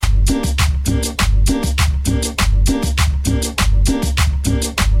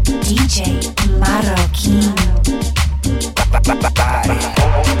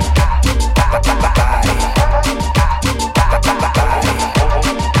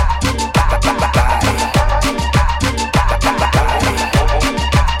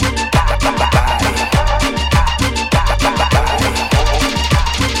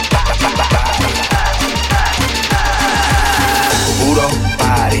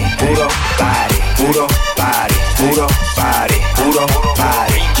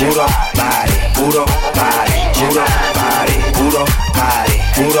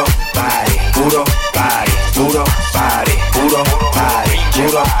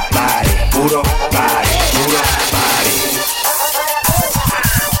puro party, puro party.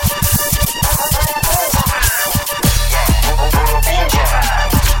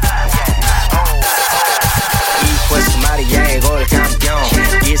 Ya llegó el campeón,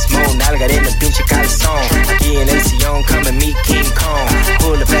 Gizmo, nalga en el pinche calzón. Aquí en el sillón, come mi King Kong.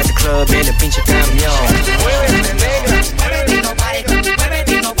 Pull up at the club en el pinche camión. Muévete negra, muévete no pare,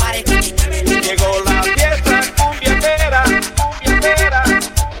 muévete no pare. Llegó la fiesta cumbiambera, cumbiambera,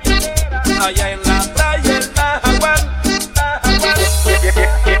 allá en la playa el Najagual, Najagual.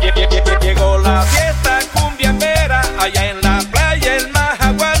 Llegó la fiesta cumbiambera, allá en la playa el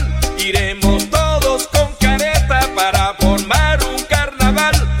Najagual. Iremos todos con careta para formar un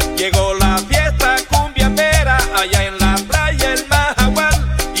carnaval. Llegó la fiesta cumbiambera, allá en la playa el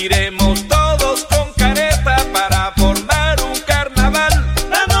Najagual. Iremos todos con careta para formar un carnaval.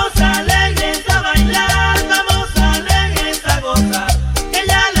 Vamos alegres a bailar, vamos alegres a gozar, que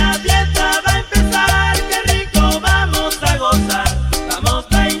ya la fiesta va a empezar, qué rico vamos a gozar. Vamos,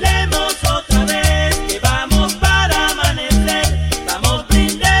 bailemos otra vez, que vamos para amanecer. Vamos,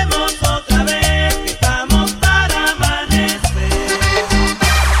 brindemos otra vez, que estamos para amanecer.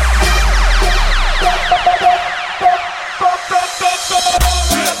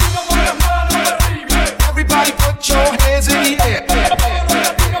 Everybody put your hands in the air.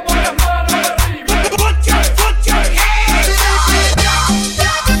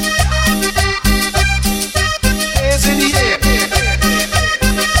 Hands in the air.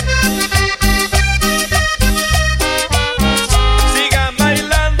 Sigan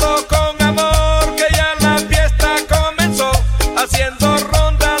bailando con amor, que ya la fiesta comenzó. Haciendo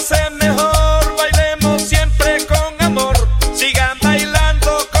rondas es mejor, bailemos siempre con amor. Sigan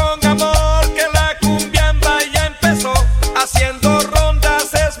bailando con amor, que la cumbiamba ya empezó. Haciendo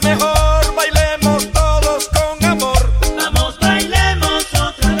rondas es mejor, bailemos todos con amor. Vamos, bailemos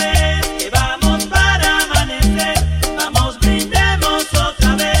otra vez, que vamos para amanecer. Vamos, brindemos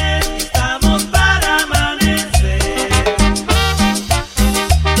otra vez, que estamos para amanecer.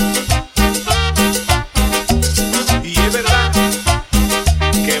 Y es verdad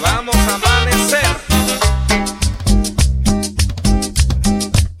que vamos a amanecer.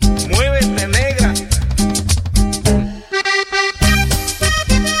 Muévete negra.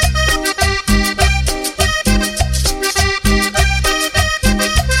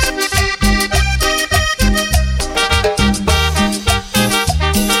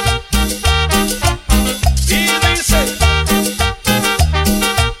 Y dice.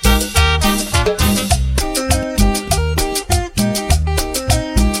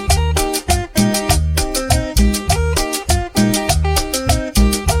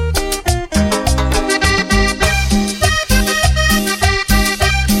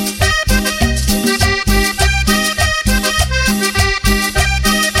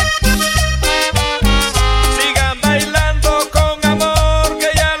 Sigan bailando con amor, que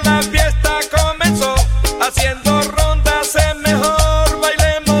ya la fiesta comenzó. Haciendo rondas es mejor,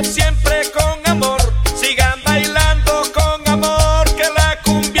 bailemos siempre con amor. Sigan bailando con amor, que la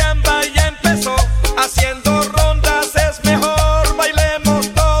cumbiamba ya empezó. Haciendo rondas es mejor,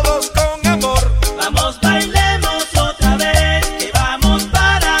 bailemos todos con amor. Vamos, bailemos otra vez, que vamos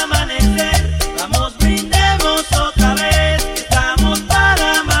para amanecer. Vamos, brindemos otra vez, que estamos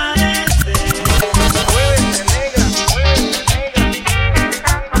para amanecer. Muévete negra, muévete negra.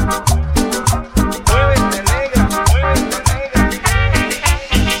 Muévete negra, muévete negra.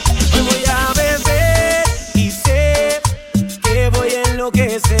 Hoy voy a beber y sé que voy a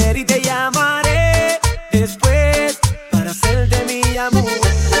enloquecer y te llamaré después para hacerte mi amor.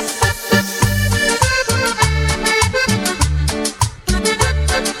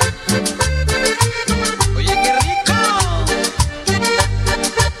 Oye, qué rico.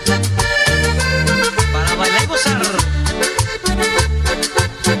 Para bailar y gozar.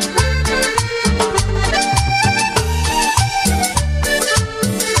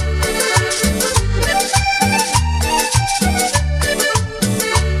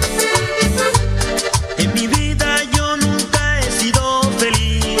 En mi vida yo nunca he sido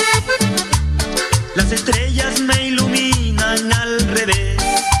feliz. Las estrellas me iluminan al revés.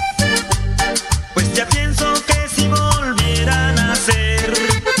 Pues ya pienso que si volviera a nacer,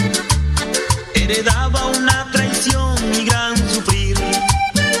 heredaba una traición y gran sufrir.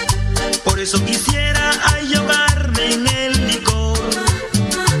 Por eso quisiera ahogarme en el licor,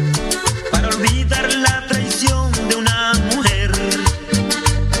 para olvidar la traición de una mujer.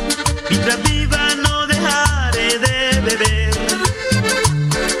 Mientras viva no dejaré de beber,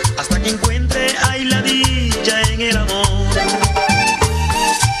 hasta que encuentre ahí la dicha en el amor.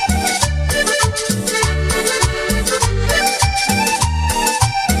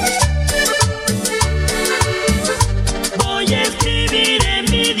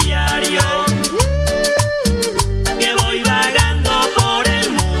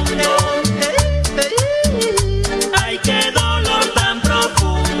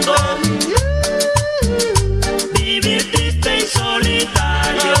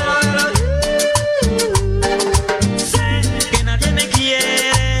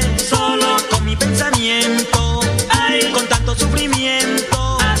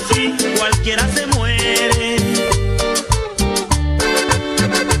 cualquiera se muere.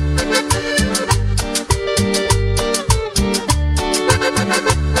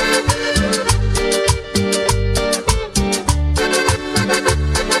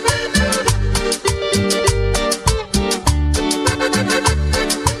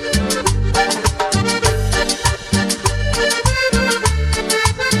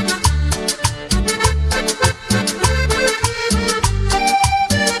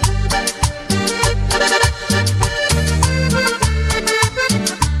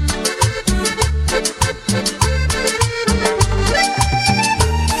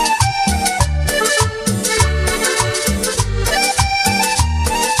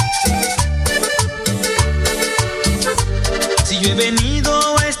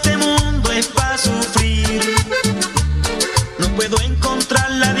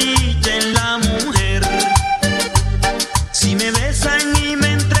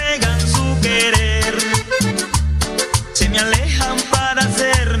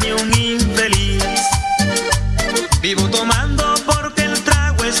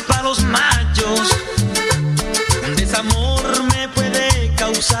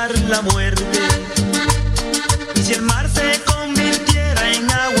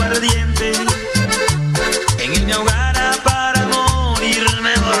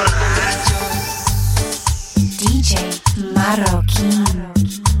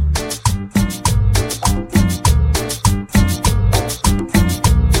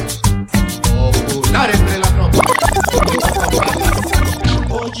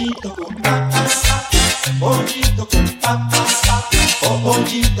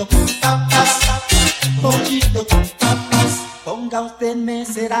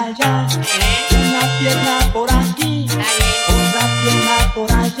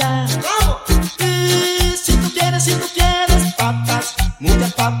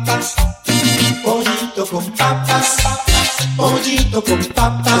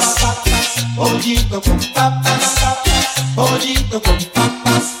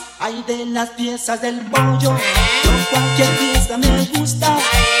 Del pollo, no cualquier pieza me gusta,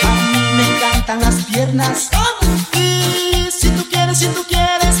 a mí me encantan las piernas. Y si tú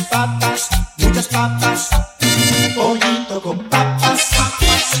quieres papas, muchas papas, pollito con papas,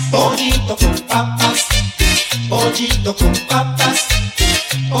 pollito con papas, pollito con papas,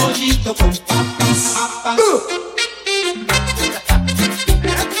 pollito con papas, papas.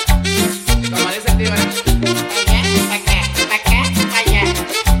 Como dice el tío,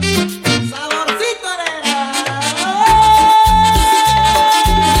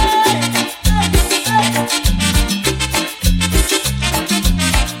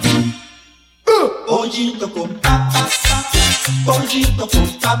 pollito con papas, pollito con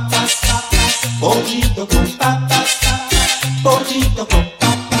papas, pollito con papas, pollito con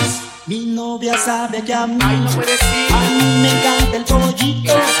papas. Mi novia sabe que a mí, no puede ser. a mí me encanta el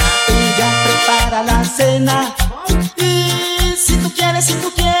pollito. Ella prepara la cena. Y si tú quieres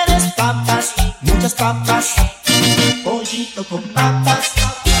papas, muchas papas, pollito con papas,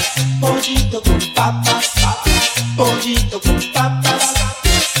 pollito con papas, pollito con papas,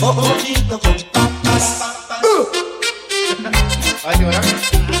 pollito con papas. Oye, ahora,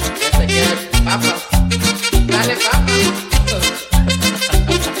 este quiere papas. Dale papas.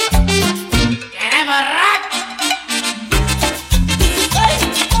 ¡Queremos rock!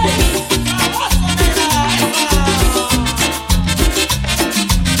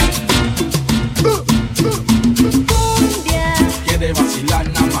 Quiere vacilar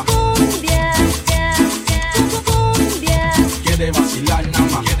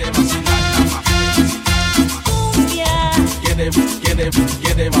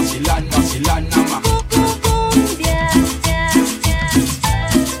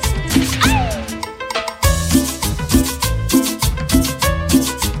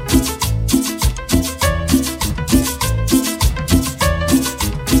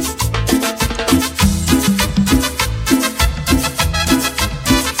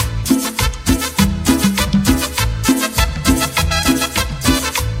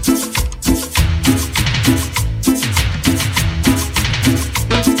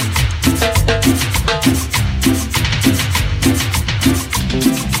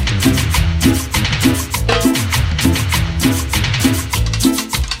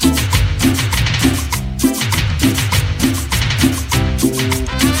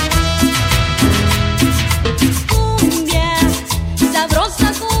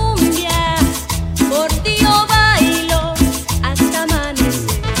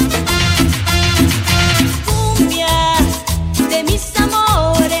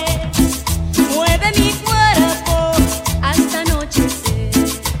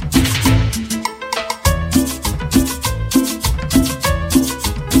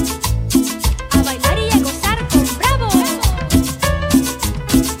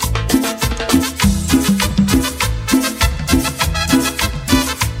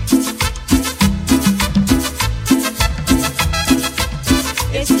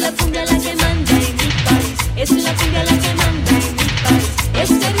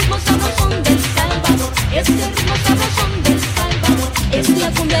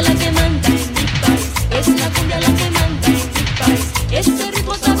cumbia la que manda en mi país, es la cumbia la que manda en mi país. Este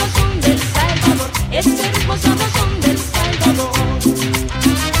ritmo sabrosón del Salvador, este ritmo sabrosón del Salvador.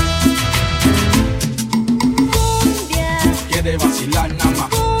 Cumbia, Quiere vacilar nada más.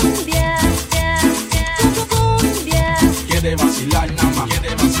 cumbia, cumbia, Quiere vacilar nada más.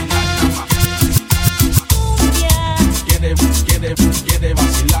 Quiere vacilar nada más. cumbia, Quiere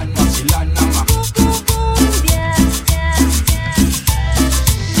vacilar nada más. cumbia.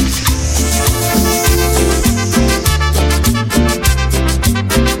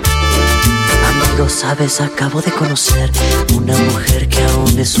 Amigo, sabes, acabo de conocer una mujer que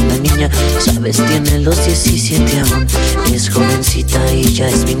aún es una niña. Sabes, tiene los 17 aún, es jovencita y ya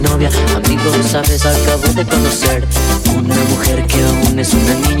es mi novia. Amigo, sabes, acabo de conocer una mujer que aún es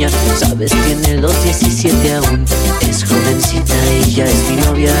una niña. Sabes, tiene los 17 aún, es jovencita y ya es mi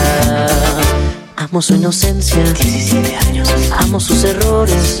novia. Amo su inocencia, 17 años. Amo sus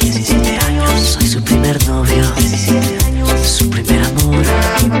errores, 17 años. Soy su primer novio, 17 años. Su primer amor.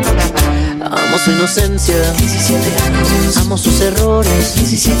 Amo su inocencia, 17 años. Amo sus errores,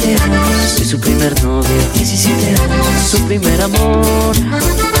 17 años. Soy su primer novio, 17 años. Su primer amor.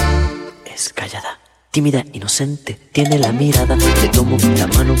 Es callada, tímida, inocente, tiene la mirada. Le tomo la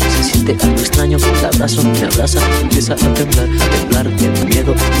mano, se siente algo extraño. La abrazo, me abraza, empieza a temblar de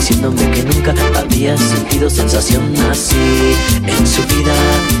miedo, diciéndome que nunca había sentido sensación así en su vida,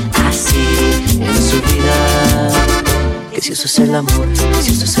 así en su vida. Que si eso es el amor, que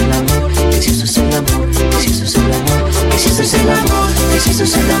si eso es el amor, que si eso es el amor, que si eso es el amor, que si eso es el amor, que si eso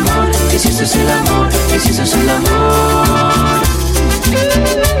es el amor, que si eso es el amor, que si eso es el amor.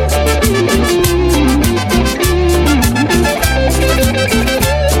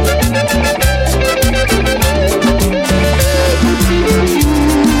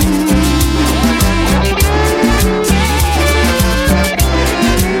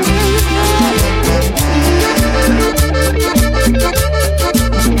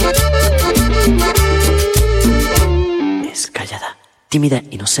 Tímida,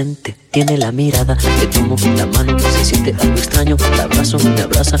 inocente, tiene la mirada. Le tomo la mano, se siente algo extraño. La abrazo, me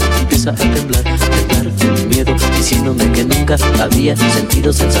abraza, empieza a temblar de miedo, diciéndome que nunca había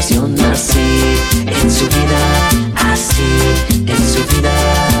sentido sensación así en su vida, así en su vida.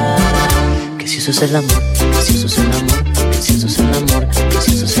 Que si eso es el amor, que si eso es el amor,